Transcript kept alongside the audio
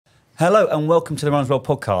Hello and welcome to the Runs Well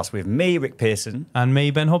podcast with me, Rick Pearson. And me,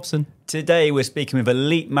 Ben Hobson. Today we're speaking with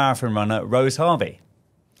elite marathon runner Rose Harvey.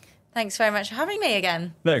 Thanks very much for having me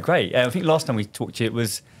again. No, great. I think last time we talked to you, it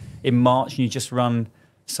was in March and you just run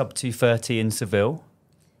sub 2:30 in Seville.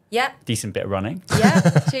 Yeah. Decent bit of running. Yeah,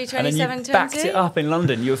 2:27.22. And then you backed it up in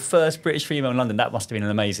London. You were first British female in London. That must have been an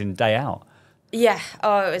amazing day out. Yeah,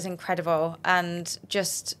 oh, it was incredible. And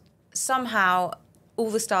just somehow all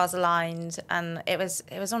the stars aligned, and it was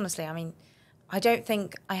honestly, I mean, I don't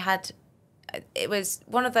think I had, it was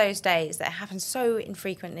one of those days that happens so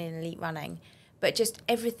infrequently in elite running, but just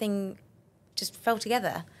everything just fell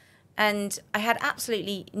together. And I had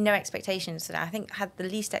absolutely no expectations for that. I think I had the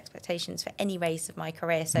least expectations for any race of my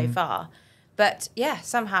career so far. But yeah,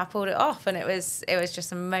 somehow I pulled it off, and it was just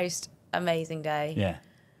the most amazing day. Yeah.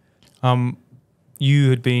 You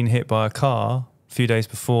had been hit by a car a few days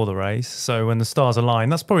before the race, so when the stars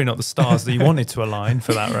aligned, that's probably not the stars that you wanted to align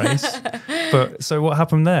for that race. But so what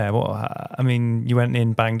happened there? I mean, you went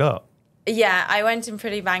in banged up. Yeah, I went in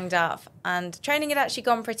pretty banged up, and training had actually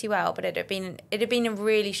gone pretty well, but it had been a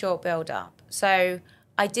really short build up. So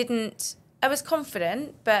I was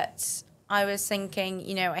confident, but I was thinking,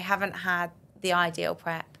 you know, I haven't had the ideal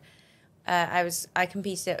prep. I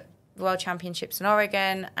competed at World Championships in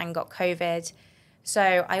Oregon and got COVID.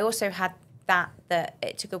 So I also had that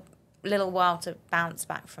it took a little while to bounce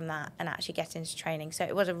back from that and actually get into training. So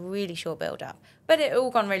it was a really short build up, but it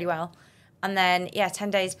all gone really well. And then,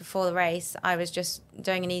 10 days before the race, I was just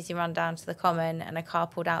doing an easy run down to the common, and a car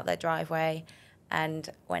pulled out their driveway and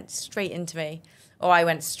went straight into me. Or I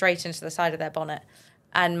went straight into the side of their bonnet.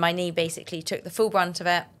 And my knee basically took the full brunt of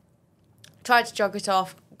it. Tried to jog it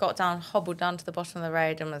off, got down, hobbled down to the bottom of the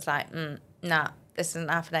road and was like, nah, this isn't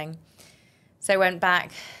happening. So I went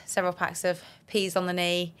back, several packs of peas on the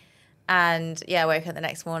knee, and woke up the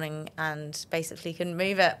next morning and basically couldn't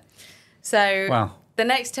move it. So Wow. The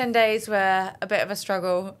next 10 days were a bit of a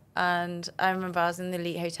struggle, and I remember I was in the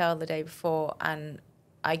Elite Hotel the day before, and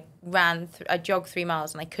I jogged 3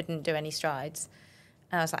 miles and I couldn't do any strides.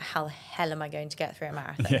 And I was like, how the hell am I going to get through a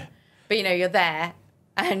marathon? Yeah. But, you know, you're there,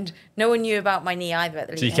 and no one knew about my knee either at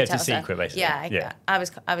the Elite So you kept Hotel. it secret, basically? Yeah. I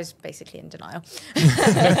was basically in denial.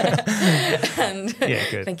 And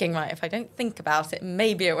Good. thinking, right, if I don't think about it,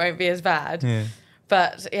 maybe it won't be as bad. Yeah.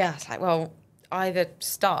 But, it's like, well, either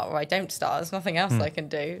start or I don't start. There's nothing else I can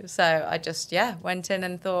do. So I just, went in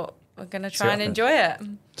and thought, we're going to try and enjoy it.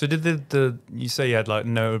 So did you say you had like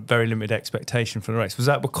very limited expectation for the race? Was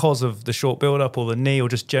that because of the short build up or the knee, or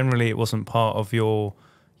just generally it wasn't part of your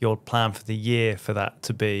plan for the year for that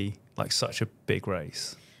to be like such a big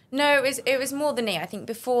race? No, it was more the knee. I think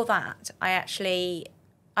before that, I didn't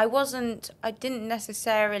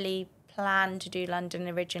necessarily plan to do London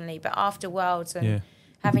originally, but after Worlds and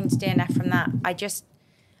having to DNF from that,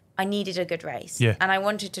 I needed a good race. Yeah. And I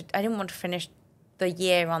didn't want to finish the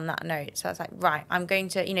year on that note. So I was like, right, I'm going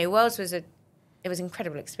to, Worlds was an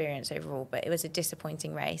incredible experience overall, but it was a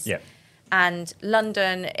disappointing race. Yeah. And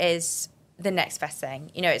London is the next best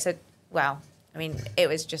thing. It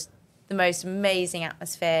was just the most amazing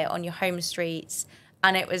atmosphere on your home streets.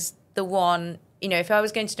 And it was the one, if I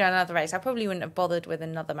was going to do another race, I probably wouldn't have bothered with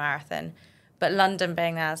another marathon. But London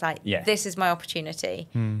being there, I was like, this is my opportunity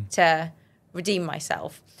to redeem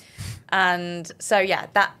myself. And so,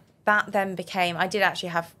 that then became, I did actually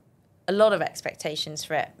have a lot of expectations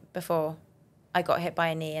for it before I got hit by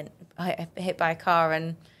a car,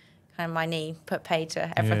 and kind of my knee put paid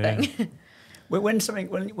to everything. Yeah.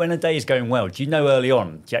 When a day is going well, do you know early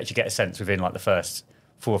on, do you actually get a sense within like the first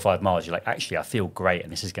 4 or 5 miles, you're like, actually, I feel great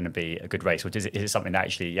and this is going to be a good race? Or is it something that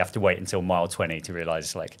actually you have to wait until mile 20 to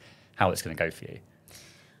realise like how it's going to go for you?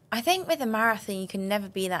 I think with a marathon, you can never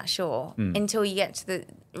be that sure until you get to the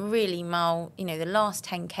really mile, the last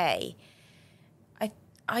 10K.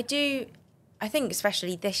 I think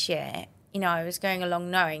especially this year, I was going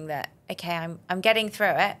along knowing that, okay, I'm getting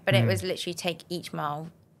through it, but it was literally take each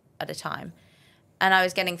mile at a time. And I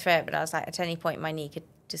was getting through it, but I was like, at any point, my knee could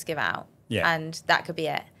just give out. Yeah. And that could be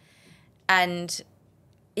it. And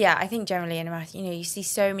I think generally in a marathon, you see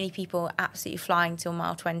so many people absolutely flying till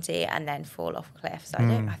mile 20 and then fall off a cliff. So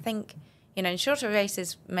I think, in shorter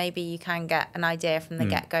races, maybe you can get an idea from the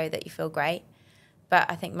get-go that you feel great. But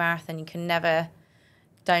I think marathon, you can never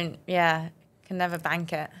bank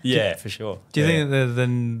it. Yeah, for sure. Do you think that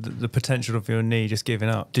then the potential of your knee just giving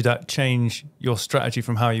up, did that change your strategy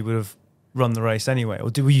from how you would have run the race anyway? Or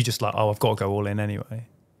were you just like, I've got to go all in anyway?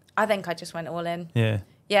 I think I just went all in. Yeah.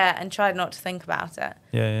 Yeah, and tried not to think about it.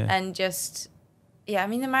 Yeah. And just, the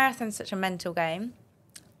marathon's such a mental game.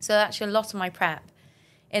 So actually a lot of my prep,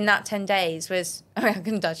 in that 10 days was, I mean, I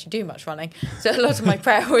couldn't actually do much running. So a lot of my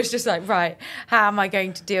prayer was just like, right, how am I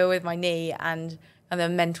going to deal with my knee and the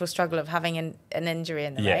mental struggle of having an injury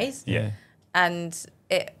in the race? Yeah. And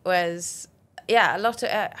it was, a lot of,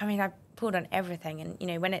 I mean, I pulled on everything.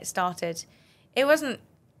 And, when it started, it wasn't,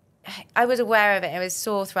 I was aware of it. It was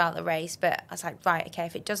sore throughout the race, but I was like, right, okay,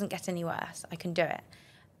 if it doesn't get any worse, I can do it.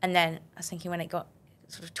 And then I was thinking when it got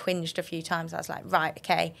sort of twinged a few times, I was like, right,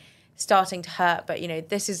 okay, starting to hurt. But,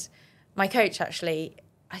 this is my coach, actually.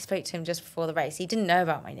 I spoke to him just before the race. He didn't know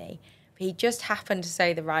about my knee, but he just happened to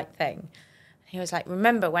say the right thing. He was like,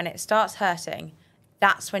 remember, when it starts hurting,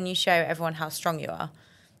 that's when you show everyone how strong you are.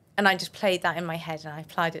 And I just played that in my head and I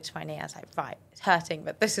applied it to my knee. I was like, right, it's hurting,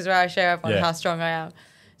 but this is where I show everyone how strong I am.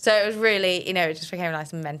 So it was really, it just became a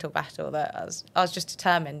nice mental battle that I was just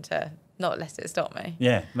determined to not let it stop me.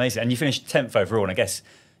 Yeah, amazing. And you finished 10th overall, and I guess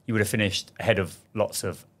you would have finished ahead of lots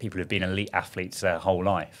of people who've been elite athletes their whole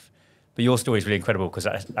life. But your story is really incredible because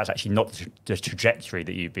that's actually not the trajectory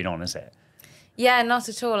that you've been on, is it? Yeah, not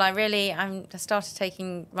at all. I started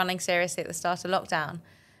taking running seriously at the start of lockdown.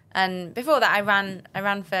 And before that, I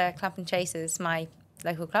ran for Club and Chasers, my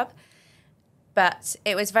local club. But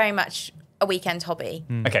it was very much a weekend hobby.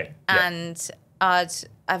 Okay. And I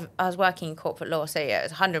was working in corporate law, so it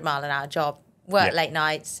was a 100-mile-an-hour job, work late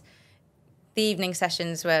nights. The evening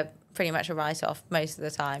sessions were pretty much a write-off most of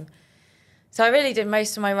the time. So I really did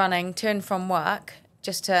most of my running to and from work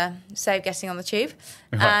just to save getting on the tube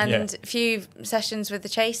and a few sessions with the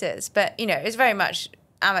Chasers. But, it was very much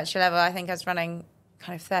amateur level. I think I was running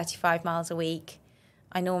kind of 35 miles a week.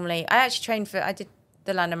 I did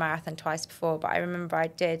the London Marathon twice before, but I remember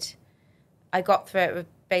I got through it with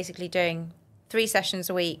basically doing 3 sessions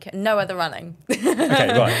a week and no other running.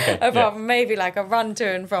 Okay, right. Okay, Apart from maybe like a run to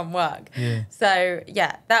and from work. Yeah. So,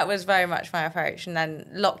 that was very much my approach. And then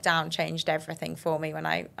lockdown changed everything for me when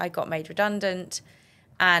I got made redundant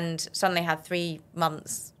and suddenly had 3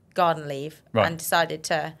 months garden leave and decided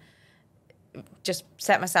to just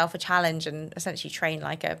set myself a challenge and essentially train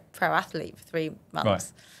like a pro athlete for 3 months.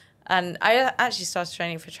 Right. And I actually started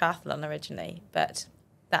training for triathlon originally, but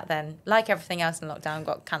that then, like everything else in lockdown,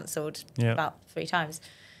 got cancelled about 3 times.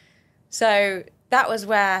 So that was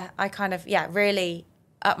where I kind of, really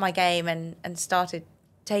upped my game and started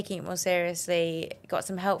taking it more seriously, got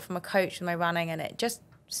some help from a coach with my running, and it just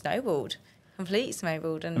snowballed. Completely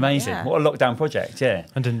snowballed. And amazing. Yeah. What a lockdown project, yeah.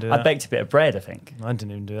 I didn't do that. I baked a bit of bread, I think. I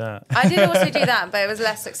didn't even do that. I did also do that, but it was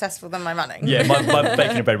less successful than my running. Yeah, my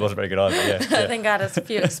baking of bread wasn't very good either, yeah. I think I had a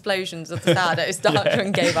few explosions of the sourdough starter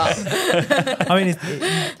and gave up. I mean,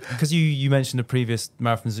 because you mentioned the previous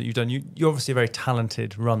marathons that you've done, you're obviously a very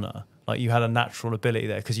talented runner. Like, you had a natural ability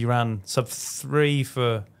there because you ran sub 3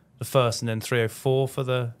 for the first and then 3:04 for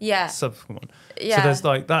the subsequent one. Yeah. So there's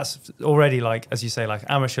like, that's already like, as you say, like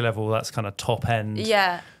amateur level, that's kind of top end.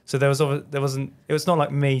 Yeah. So it was not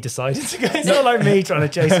like me deciding to go. It's not like me trying to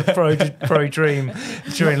chase a pro dream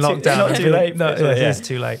during lockdown. Not too late. No, it is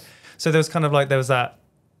too late. So there was kind of like, there was that,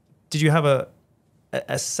 did you have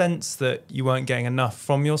a sense that you weren't getting enough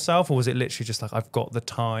from yourself, or was it literally just like, I've got the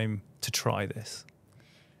time to try this?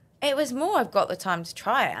 It was more, I've got the time to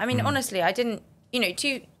try it. I mean, honestly, I didn't,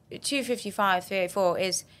 255, 304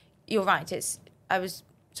 is, you're right, I was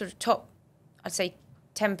sort of top, I'd say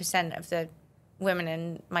 10% of the women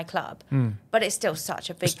in my club, but it's still such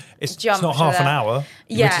a big jump. It's not half an hour.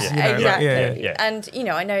 Yeah, is, exactly. Yeah. And,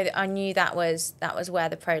 I knew that was where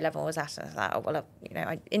the pro level was at. I was like, oh, well,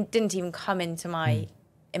 it didn't even come into my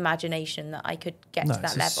imagination that I could get to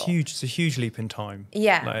that level. It's a huge leap in time.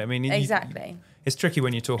 Yeah, like, I mean, exactly. It's tricky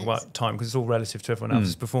when you talk about time because it's all relative to everyone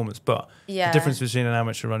else's performance. But the difference between an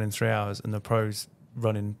amateur running 3 hours and the pros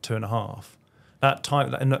running 2.5, that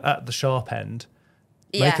time at the sharp end,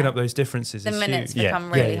 making up those differences is huge. The minutes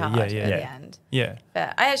become really hard at the end. Yeah.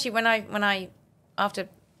 But I actually, when I after I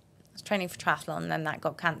was training for triathlon, and then that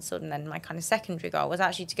got cancelled, and then my kind of secondary goal was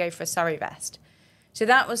actually to go for a Surrey vest. So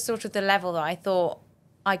that was sort of the level that I thought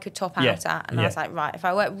I could top out at. And I was like, right, if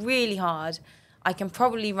I work really hard, I can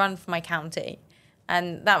probably run for my county.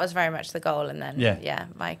 And that was very much the goal. And then,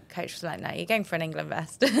 my coach was like, no, you're going for an England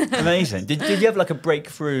vest. Amazing. Did you have like a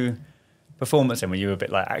breakthrough performance then where you were a bit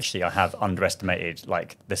like, actually, I have underestimated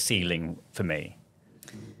like the ceiling for me?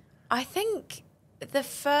 I think the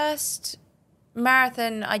first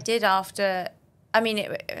marathon I did after, I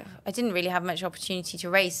didn't really have much opportunity to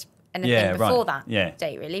race anything before that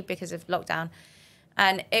day, really, because of lockdown.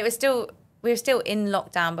 And we were still in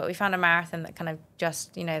lockdown, but we found a marathon that kind of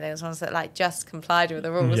just, those ones that like just complied with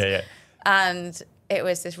the rules. And it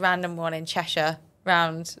was this random one in Cheshire,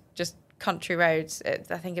 round just country roads.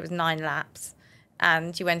 I think it was 9 laps.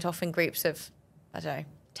 And you went off in groups of, I don't know,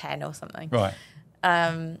 10 or something. Right.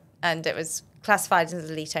 And it was classified as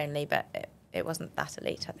elite only, but it wasn't that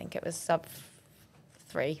elite. I think it was sub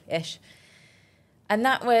 3-ish. And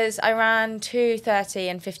that was, I ran 2:30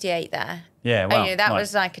 and 58 there. Yeah, wow. And, that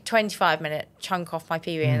was like a 25-minute chunk off my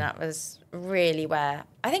PB, and that was really where,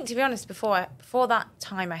 I think, to be honest, before that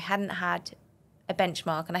time, I hadn't had a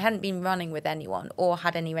benchmark, and I hadn't been running with anyone or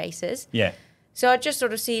had any races. Yeah. So I'd just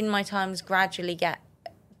sort of seen my times gradually get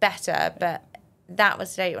better, but that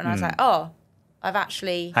was the date when I was like, oh, I've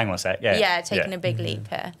actually... Hang on a sec, yeah. Taken a big leap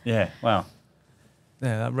here. Yeah, wow.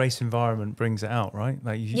 Yeah, that race environment brings it out, right?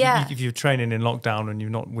 Like, if you're training in lockdown and you're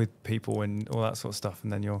not with people and all that sort of stuff,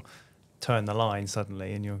 and then you'll turn the line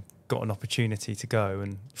suddenly, and you've got an opportunity to go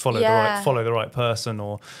and follow the right person,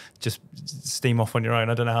 or just steam off on your own.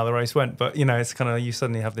 I don't know how the race went, but it's kind of, you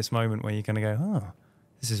suddenly have this moment where you're going to go, oh,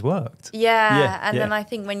 this has worked. And then I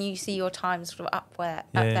think when you see your time sort of up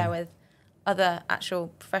there with other actual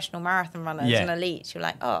professional marathon runners and elites, you're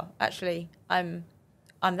like, oh, actually, I'm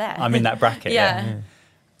there. I'm in that bracket. Yeah.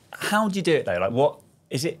 How do you do it though? Like, what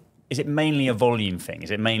is it? Is it mainly a volume thing?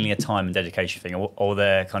 Is it mainly a time and dedication thing, or are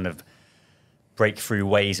there kind of breakthrough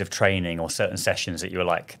ways of training or certain sessions that you were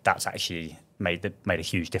like, that's actually made a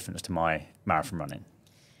huge difference to my marathon running?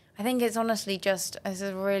 I think it's honestly just, it's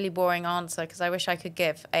a really boring answer, because I wish I could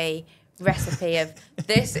give a recipe of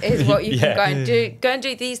this is what you can go and do. Go and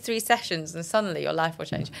do these 3 sessions and suddenly your life will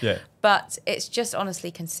change. Yeah. But it's just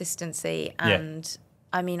honestly consistency. And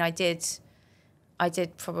I mean, I did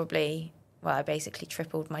probably, well, I basically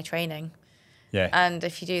tripled my training. Yeah. And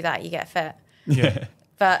if you do that, you get fit. Yeah.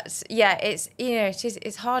 But yeah,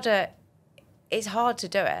 it's harder. It's hard to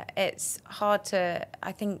do it. It's hard to,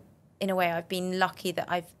 I think in a way I've been lucky that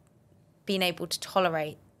I've been able to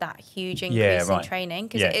tolerate that huge increase in training,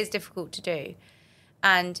 because it is difficult to do.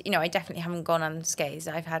 And, I definitely haven't gone unscathed.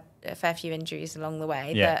 I've had a fair few injuries along the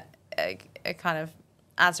way that are kind of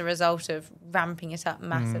as a result of ramping it up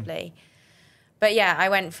massively. But yeah, I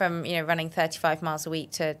went from, running 35 miles a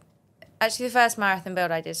week to, actually the first marathon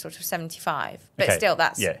build I did sort of 75. But still,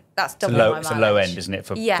 that's double my mileage. It's a low end, isn't it,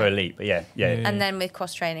 for elite? But yeah. And then with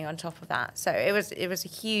cross training on top of that. So it was a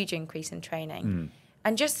huge increase in training.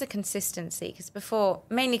 And just the consistency, because before,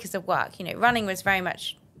 mainly because of work, running was very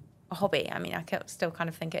much a hobby. I mean, I still kind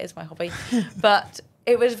of think it is my hobby, but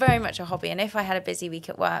it was very much a hobby. And if I had a busy week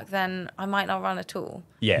at work, then I might not run at all.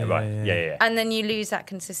 Yeah, right. Yeah. And then you lose that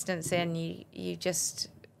consistency, and you just,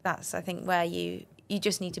 that's, I think, where you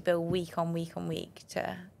just need to build week on week on week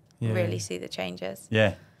to really see the changes.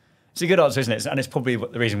 Yeah. It's a good answer, isn't it? And it's probably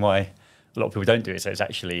the reason why a lot of people don't do it. So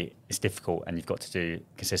it's difficult, and you've got to do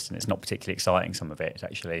consistent. It's not particularly exciting, some of it. It's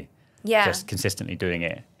actually just consistently doing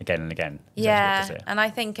it again and again. Yeah, and I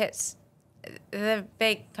think it's the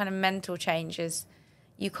big kind of mental change is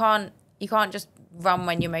you can't just run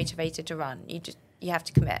when you're motivated to run. You have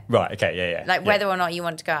to commit. Right, okay, yeah. Like whether or not you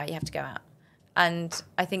want to go out, you have to go out. And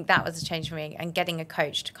I think that was a change for me, and getting a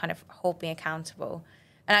coach to kind of hold me accountable.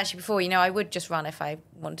 And actually before, I would just run if I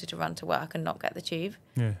wanted to run to work and not get the tube.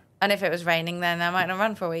 Yeah. And if it was raining, then I might not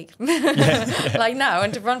run for a week. Like now, I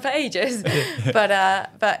want to run for ages.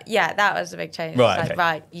 But yeah, that was a big change.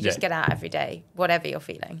 Right, you just get out every day, whatever you're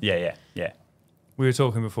feeling. Yeah. We were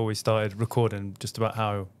talking before we started recording just about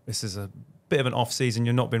how this is a bit of an off season.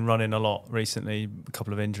 You've not been running a lot recently, a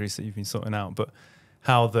couple of injuries that you've been sorting out, but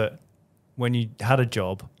how that when you had a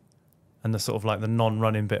job and the sort of like the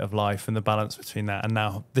non-running bit of life and the balance between that, and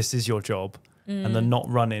now this is your job and the not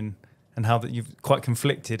running, and how that you've quite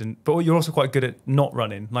conflicted, but you're also quite good at not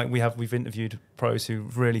running. Like we've interviewed pros who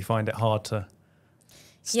really find it hard to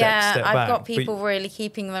step back. I've got people really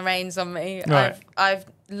keeping the reins on me. Right. I've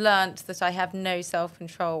learnt that I have no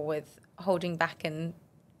self-control with holding back and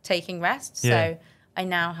taking rest. So I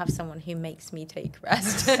now have someone who makes me take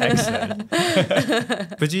rest. Excellent.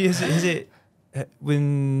 But is it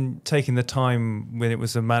when taking the time when it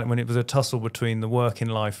was a tussle between the working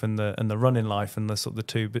life and the running life and the sort of the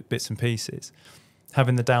two bits and pieces,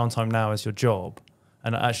 having the downtime now as your job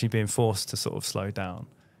and actually being forced to sort of slow down?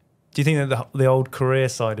 Do you think that the old career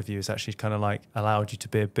side of you has actually kind of like allowed you to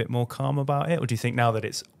be a bit more calm about it, or do you think now that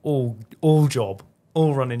it's all job,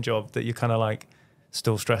 all running job, that you're kind of like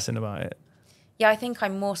still stressing about it? Yeah, I think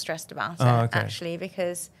I'm more stressed about it actually,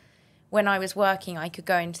 because when I was working, I could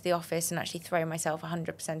go into the office and actually throw myself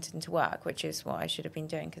 100% into work, which is what I should have been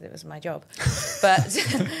doing because it was my job. But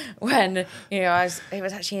when, it was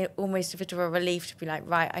actually almost a bit of a relief to be like,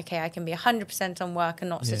 right, okay, I can be 100% on work and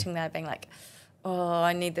not sitting there being like, oh,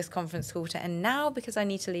 I need this conference call to end now because I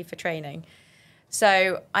need to leave for training.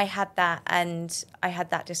 So I had that, and I had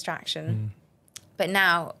that distraction. But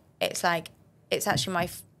now it's like, it's actually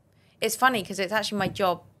it's funny because it's actually my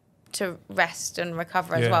job to rest and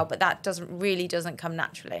recover as well, but that doesn't come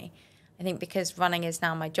naturally. I think because running is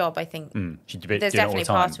now my job, I think there's definitely a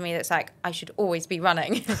part of me that's like, I should always be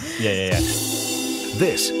running. Yeah.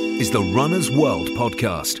 This is the Runner's World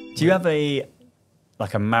podcast. Do you have a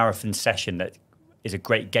marathon session that is a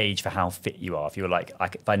great gauge for how fit you are? If you're like,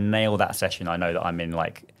 if I nail that session, I know that I'm in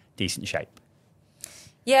like decent shape.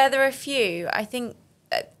 Yeah, there are a few. I think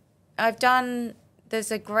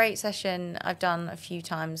there's a great session I've done a few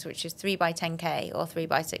times, which is 3x10K or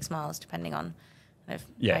 3x6 miles, depending on how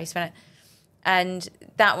you spin it. And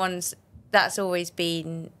that's always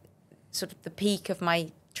been sort of the peak of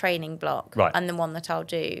my training block, and the one that I'll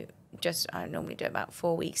do. I normally do about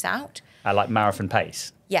 4 weeks out. At like marathon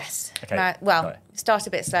pace? Yes. Okay. Start a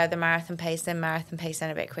bit slower than marathon pace, then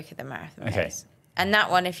a bit quicker than marathon pace. And that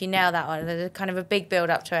one, if you nail that one, there's a kind of a big build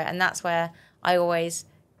up to it, and that's where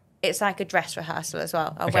it's like a dress rehearsal as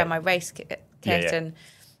well. I'll wear my race kit and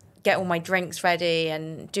get all my drinks ready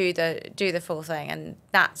and do the full thing, and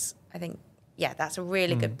that's, I think, that's a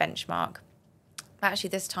really good benchmark.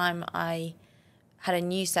 Actually, this time I had a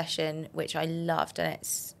new session which I loved, and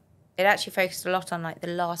it actually focused a lot on like the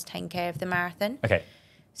last 10K of the marathon. Okay.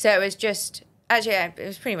 So it was just it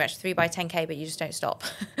was pretty much 3x10K, but you just don't stop.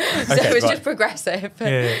 So it was just progressive.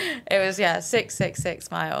 It was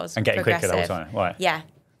 6 miles and getting quicker the whole time. Right.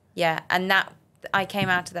 Yeah, and that I came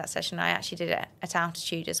out of that session. I actually did it at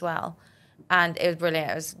altitude as well, and it was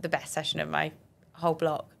brilliant. It was the best session of my whole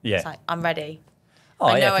block. Yeah, it's like, I'm ready.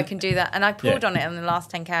 I know I can do that. And I pulled on it on the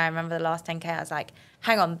last 10K. I remember the last 10K, I was like,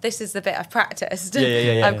 hang on, this is the bit I've practiced.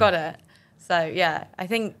 I've got it. So, I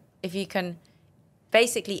think if you can,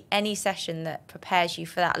 basically any session that prepares you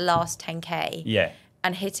for that last 10K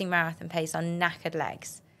and hitting marathon pace on knackered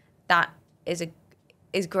legs, that is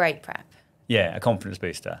great prep. Yeah, a confidence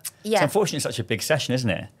booster. Yeah. So unfortunately, it's such a big session, isn't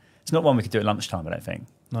it? It's not one we could do at lunchtime, I don't think.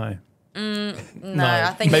 No. No,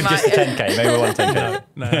 I think maybe just a 10K. Maybe we'll 10K.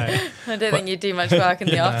 No. I don't think you do much work in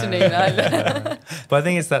the afternoon either. But I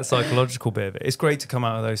think it's that psychological bit of it. It's great to come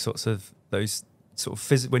out of those sort of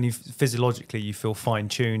when you physiologically you feel fine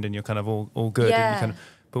tuned and you're kind of all good. Yeah. And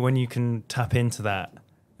but when you can tap into that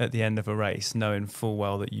at the end of a race, knowing full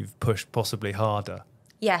well that you've pushed possibly harder.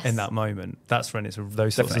 Yes. In that moment, that's when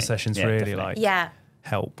those sorts of sessions really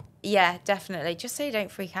help. Yeah, definitely. Just so you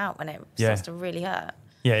don't freak out when it starts to really hurt.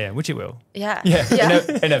 Yeah, which it will. Yeah.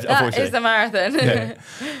 That is the marathon.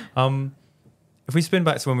 If we spin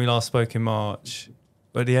back to when we last spoke in March,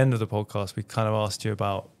 at the end of the podcast, we kind of asked you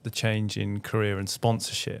about the change in career and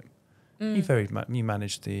sponsorship. You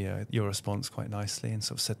managed your response quite nicely and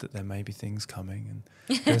sort of said that there may be things coming,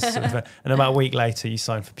 and about a week later you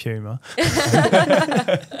signed for Puma.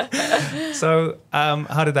 So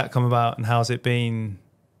how did that come about, and how's it been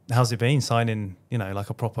signing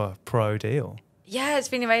like a proper pro deal? Yeah, it's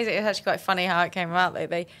been amazing. It's actually quite funny how it came about.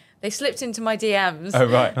 They slipped into my DMs. Oh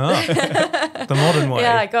right, the modern way.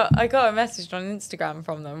 Yeah, I got a message on Instagram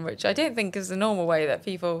from them, which I don't think is the normal way that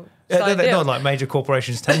people. They're not like major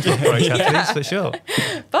corporations tend to approach athletes, for sure.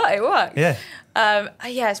 But it worked. Yeah.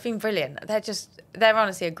 It's been brilliant. They're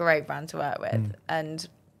honestly a great brand to work with, and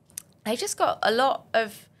they've just got a lot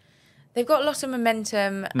of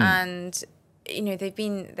momentum, and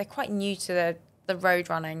they're quite new to the road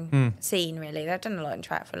running scene. Really, they've done a lot in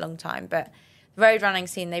track for a long time, but the road running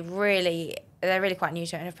scene, they're really quite new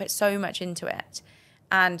to it, and have put so much into it,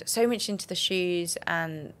 and so much into the shoes.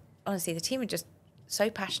 And honestly, the team are just so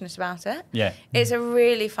passionate about it. Yeah, it's a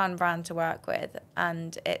really fun brand to work with,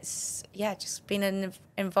 and it's just been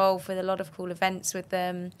involved with a lot of cool events with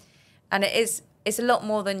them, and it's a lot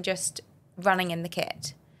more than just running in the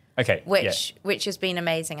kit. Okay, which has been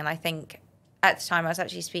amazing, and I think at the time I was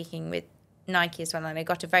actually speaking with Nike as well, and I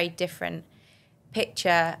got a very different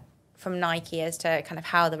picture from Nike as to kind of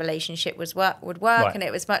how the relationship would work, right. And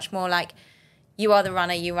it was much more like, you are the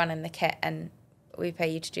runner, you run in the kit, and we pay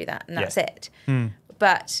you to do that, and that's it.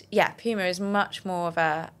 But Puma is much more of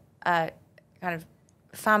a kind of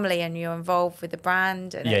family, and you're involved with the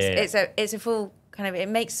brand, and it's a full kind of, it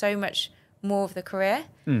makes so much more of the career.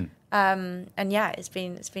 And it's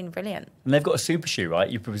been brilliant. And they've got a super shoe, right?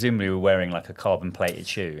 You presumably were wearing like a carbon plated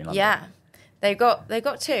shoe in London. Yeah, they've got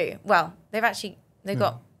two. Well, they've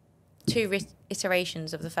got two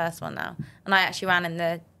iterations of the first one now, and I actually ran in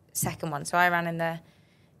the second one. So I ran in the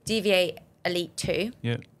DV8 Elite 2,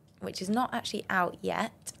 which is not actually out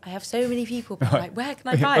yet. I have so many people being like, where can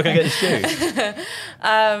I buy it? Where can I get this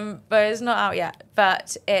shoe? But it's not out yet.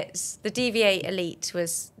 But it's the DV8 Elite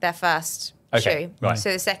was their first shoe. Right.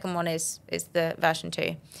 So the second one is the version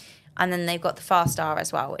 2. And then they've got the Fast R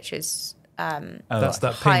as well, which is that's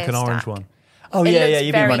that pink and orange one. Oh, It yeah, looks yeah.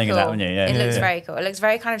 You've been very running in that, cool. haven't you? Yeah. It looks Yeah. very cool. It looks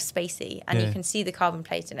very kind of spacey, and Yeah. you can see the carbon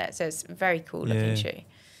plate in it. So it's a very cool looking Yeah. shoe.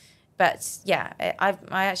 But yeah,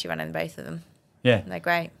 I actually run in both of them. Yeah. They're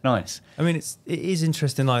great. Nice. I mean, it is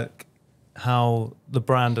interesting, like how the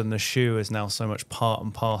brand and the shoe is now so much part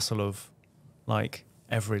and parcel of like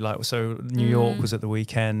every like. So New York was at the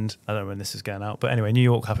weekend. I don't know when this is going out, but anyway, New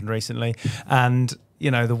York happened recently, and you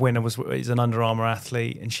know the winner is an Under Armour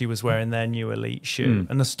athlete, and she was wearing their new elite shoe,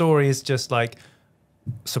 and the story is just like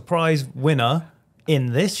surprise winner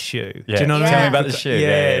in this shoe. Yeah. Do you know what I Tell mean? me about the shoe.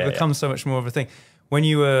 Yeah, it becomes so much more of a thing when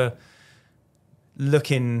you were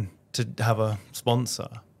looking to have a sponsor,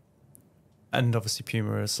 and obviously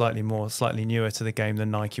Puma are slightly newer to the game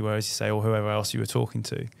than Nike were, as you say, or whoever else you were talking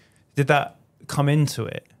to. Did that come into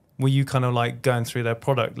it? Were you kind of like going through their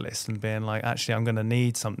product list and being like, actually, I'm going to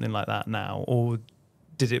need something like that now, or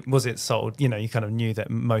was it sold? You know, you kind of knew that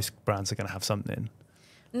most brands are going to have something.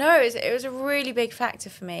 No, it was a really big factor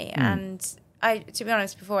for me. And to be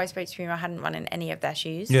honest, before I spoke to Puma, I hadn't run in any of their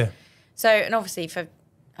shoes. Yeah. So, and obviously for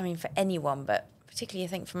anyone, but particularly I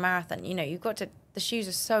think for marathon, you know, the shoes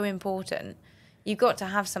are so important. You've got to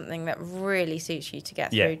have something that really suits you to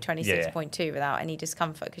get through 26.2 without any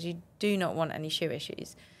discomfort, because you do not want any shoe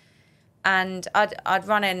issues. And I'd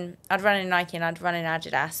run in Nike and I'd run in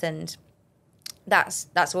Adidas, and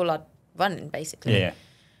that's all I'd run in basically. Yeah.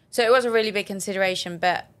 So it was a really big consideration,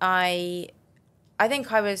 but I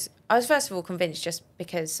think I was first of all convinced just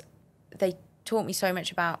because they taught me so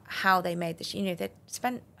much about how they made the shoe. You know, they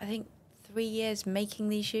spent I think 3 years making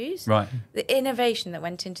these shoes. Right. The innovation that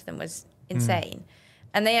went into them was insane.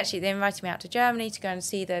 And they invited me out to Germany to go and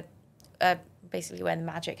see the basically where the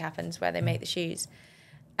magic happens, where they make the shoes.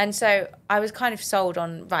 And so I was kind of sold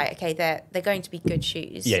on, right, okay, they're going to be good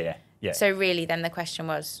shoes. Yeah. So really then the question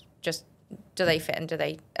was just, do they fit and are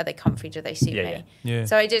they comfy? Do they suit me? Yeah.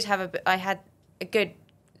 So I had a good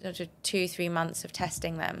sort of 2-3 months of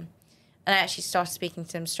testing them. And I actually started speaking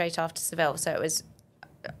to them straight after Seville. So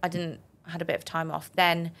I had a bit of time off,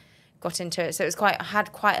 then got into it. So I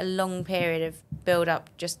had quite a long period of build up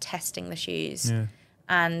just testing the shoes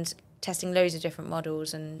and testing loads of different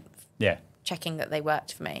models and checking that they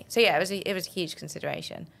worked for me. So yeah, it was a huge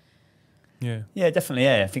consideration. Yeah, definitely.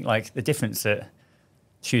 Yeah, I think like the difference that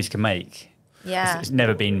shoes can make. Yeah, It's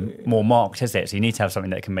never been more marked, has it? So you need to have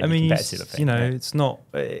something that can make you competitive. I think. You know, it's not.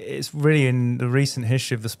 It's really in the recent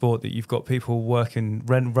history of the sport that you've got people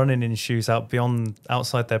running in shoes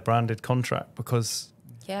outside their branded contract because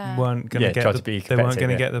weren't going to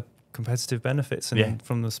get the competitive benefits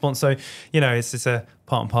from the sponsor. So you know, it's a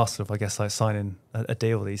part and parcel of, I guess, like signing a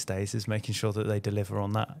deal these days is making sure that they deliver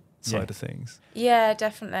on that side of things. Yeah,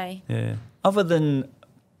 definitely. Yeah. Other than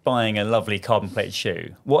buying a lovely carbon-plated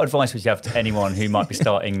shoe, what advice would you have to anyone who might be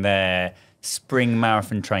starting their spring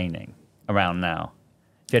marathon training around now?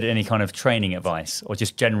 Do you have any kind of training advice or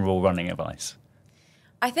just general running advice?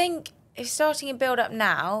 I think if starting a build-up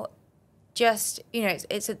now, just, you know,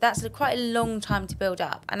 that's quite a long time to build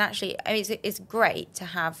up. And actually, I mean, it's great to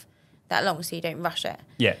have that long so you don't rush it.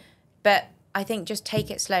 Yeah. But I think just take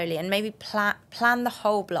it slowly and maybe plan the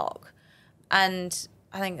whole block. And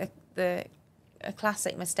I think a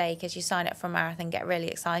classic mistake is you sign up for a marathon, get really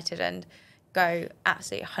excited and go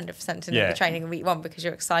absolutely 100% into the training in week one because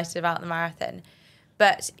you're excited about the marathon.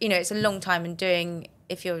 But, you know, it's a long time, and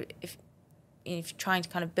if you're trying to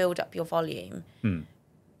kind of build up your volume,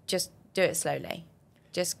 just do it slowly.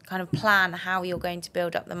 Just kind of plan how you're going to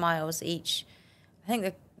build up the miles each. I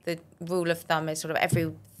think the rule of thumb is sort of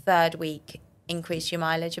every third week increase your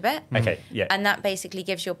mileage a bit. Okay, yeah. And that basically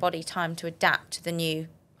gives your body time to adapt to the new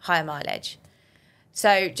higher mileage. So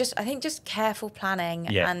I think just careful planning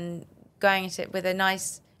and going at it with a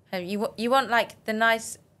nice, you want like the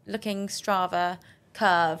nice looking Strava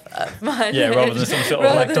curve of mileage. Yeah, rather than some sort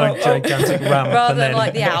of like gigantic ramp. Rather than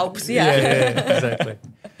like the Alps, Exactly.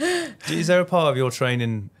 Is there a part of your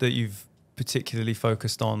training that you've particularly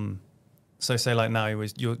focused on? So say like now we were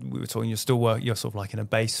talking, you're sort of like in a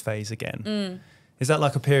base phase again. Is that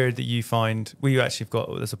like a period that you find, there's a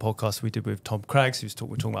podcast we did with Tom Craggs, we're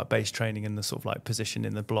talking about base training and the sort of like position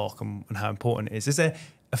in the block and how important it is. Is there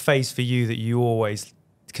a phase for you that you always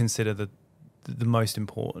consider the most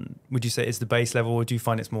important? Would you say it's the base level, or do you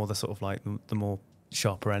find it's more the sort of like the more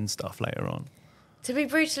sharper end stuff later on? To be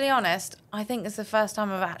brutally honest, I think it's the first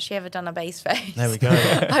time I've actually ever done a base phase. There we go.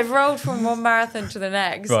 I've rolled from one marathon to the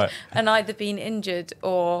next and either been injured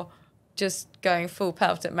or just going full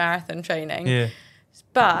pelt at marathon training. Yeah.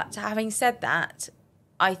 But having said that,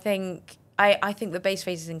 I think the base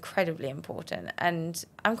phase is incredibly important, and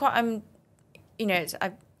I'm of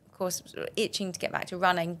course itching to get back to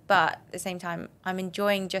running, but at the same time I'm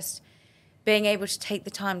enjoying just being able to take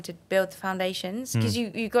the time to build the foundations, because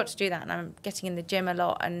you got to do that. And I'm getting in the gym a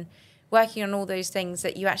lot and working on all those things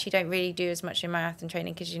that you actually don't really do as much in marathon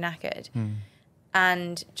training because you're knackered.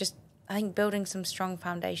 And just, I think, building some strong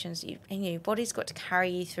foundations. Your body's got to carry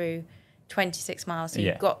you through 26 miles. So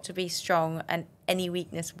you've got to be strong, and any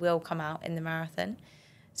weakness will come out in the marathon.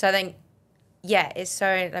 So I think, it's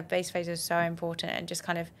so, like, base phase is so important, and just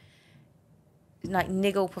kind of like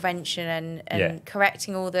niggle prevention and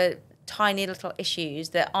correcting all the tiny little issues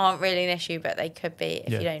that aren't really an issue, but they could be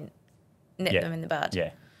if you don't nip them in the bud. Yeah.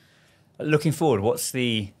 Looking forward, what's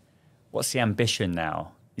the ambition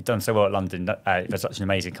now? You've done so well at London. There's such an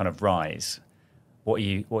amazing kind of rise. What are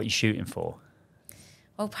you shooting for?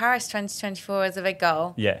 Well, Paris 2024 is a big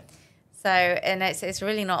goal. Yeah. So, and it's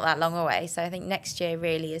really not that long away. So I think next year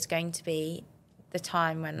really is going to be the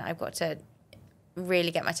time when I've got to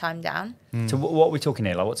really get my time down. So what are we talking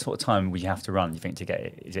here? Like, what sort of time would you have to run, you think, to get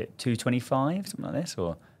it? Is it 2:25, something like this,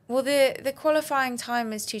 or? Well, the qualifying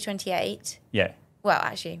time is 2:28. Yeah. Well,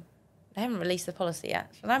 actually, they haven't released the policy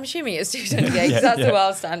yet, but I'm assuming it's 2:28 because that's the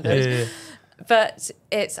world standard. Yeah. But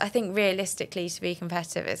I think realistically, to be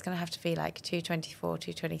competitive, it's going to have to be like 2:24,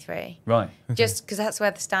 2:23. Right. Okay. Just because that's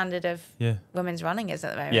where the standard of Yeah. women's running is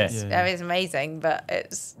at the moment. Yes. It's amazing, but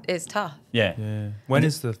it's tough. Yeah. Yeah. When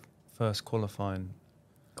is the first qualifying?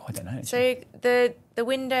 Oh, I don't know. So the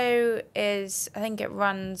window is, I think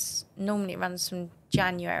normally it runs from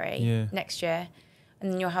January next year,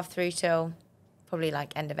 and then you'll have through till probably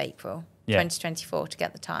like end of April 2024 to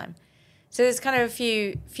get the time. So there's kind of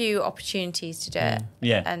a few opportunities to do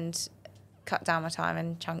it and cut down my time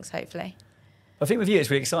in chunks, hopefully. I think with you it's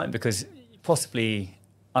really exciting because possibly,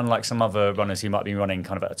 unlike some other runners who might be running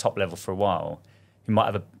kind of at a top level for a while, who might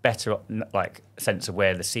have a better like sense of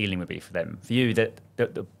where the ceiling would be for them. For you,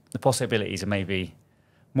 the possibilities are maybe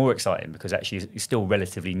more exciting because actually you're still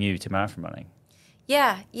relatively new to marathon running.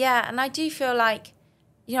 Yeah, and I do feel like,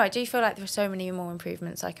 there are so many more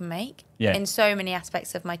improvements I can make in so many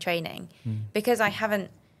aspects of my training because I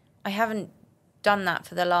haven't done that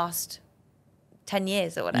for the last 10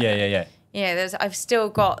 years or whatever. Yeah. I've still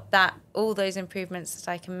got all those improvements that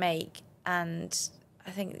I can make, and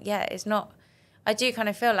I think it's not. I do kind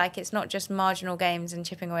of feel like it's not just marginal gains and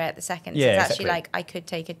chipping away at the seconds. Yeah, it's actually exactly. like I could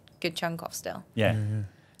take a good chunk off still. Yeah.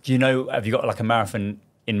 Do you know? Have you got like a marathon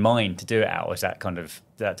in mind to do it out, or is that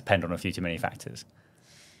that depend on a few too many factors?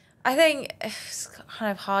 I think it's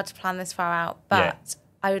kind of hard to plan this far out, but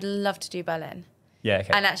I would love to do Berlin. Yeah,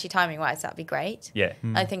 okay. And actually, timing-wise, that'd be great. Yeah.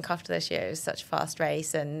 I think after this year, it was such a fast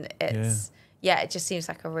race, and it's it just seems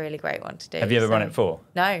like a really great one to do. Have you ever run it before?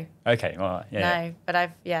 No. Okay, all right. Yeah. No, but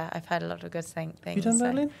I've heard a lot of good things. Have you done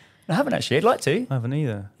Berlin? I haven't actually. I'd like to. I haven't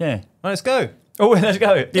either. Yeah. Well, let's go. Oh, let's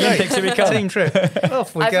go. The Olympics, here we come. Team trip.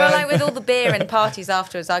 Off we I go. feel like with all the beer and parties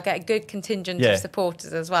afterwards, I'll get a good contingent of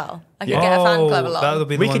supporters as well. I could Yeah. get a fan club along. That'll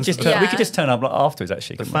be the We ones could just that- we could just turn up like, afterwards.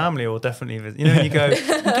 Actually, the couldn't we? family will definitely visit. You know, when you go,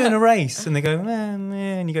 I'm doing a race, and they go, man,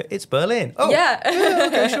 and you go, it's Berlin. Oh, yeah.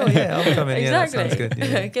 okay, sure, yeah, I'll come in. Exactly. Yeah, that sounds good.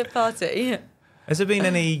 Yeah. Good party. Has there been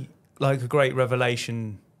any like a great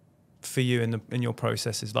revelation for you in your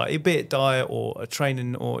processes, like be it diet or a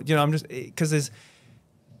training, or I'm just because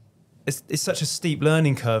it's such a steep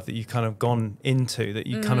learning curve that you've kind of gone into that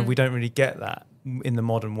you kind of we don't really get that in the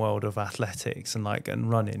modern world of athletics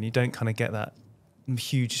and running. You don't kind of get that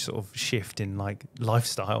huge sort of shift in like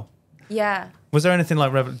lifestyle. Yeah. Was there anything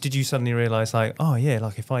like did you suddenly realize like, oh yeah,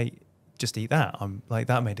 like if I just eat that, I'm like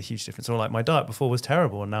that made a huge difference, or like my diet before was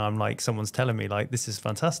terrible and now I'm like someone's telling me like this is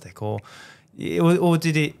fantastic, or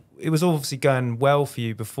did it was obviously going well for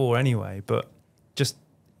you before anyway, but just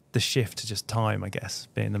the shift to just time, I guess,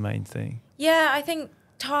 being the main thing. Yeah, I think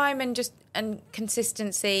time and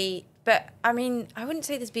consistency. But I mean, I wouldn't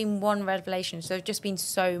say there's been one revelation. So there've just been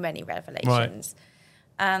so many revelations.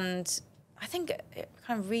 Right. And I think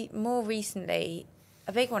kind of more recently,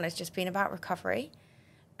 a big one has just been about recovery.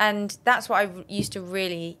 And that's what I used to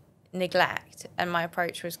really neglect. And my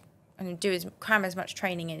approach was cram as much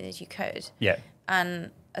training in as you could. Yeah.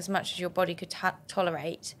 And as much as your body could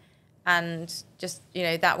tolerate. And just,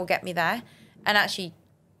 that will get me there. And actually,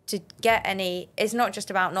 to get it's not just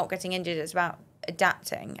about not getting injured, it's about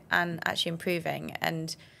adapting and actually improving.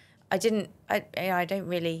 And I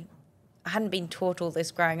hadn't been taught all this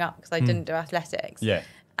growing up because I didn't do athletics. Yeah.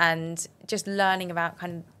 And just learning about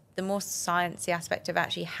kind of the more sciencey aspect of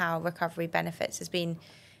actually how recovery benefits has been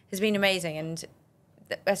amazing. And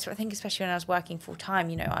I think especially when I was working full time,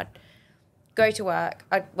 I'd go to work,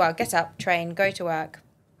 get up, train, go to work,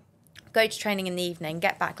 go to training in the evening,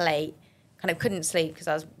 get back late, kind of couldn't sleep because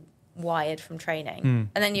I was wired from training.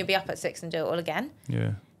 And then you'd be up at 6 and do it all again.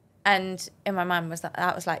 Yeah. And in my mind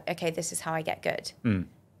that was like, okay, this is how I get good.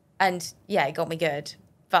 And yeah, it got me good.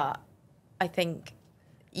 But I think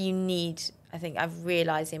I've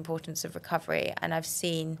realised the importance of recovery, and I've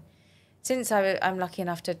seen, since I'm lucky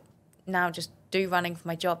enough to now just do running for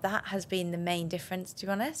my job, that has been the main difference, to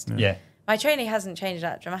be honest. Yeah. My training hasn't changed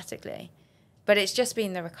that dramatically, but it's just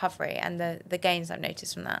been the recovery and the gains I've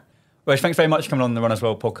noticed from that. Rose, thanks very much for coming on the Runners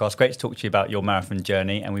World podcast. Great to talk to you about your marathon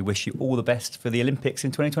journey, and we wish you all the best for the Olympics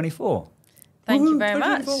in 2024. Thank you very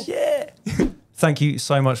much. Yeah. Thank you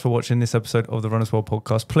so much for watching this episode of the Runners World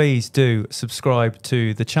podcast. Please do subscribe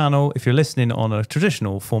to the channel. If you're listening on a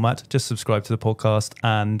traditional format, just subscribe to the podcast,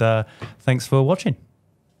 and thanks for watching.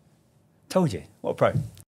 Told you. What a pro.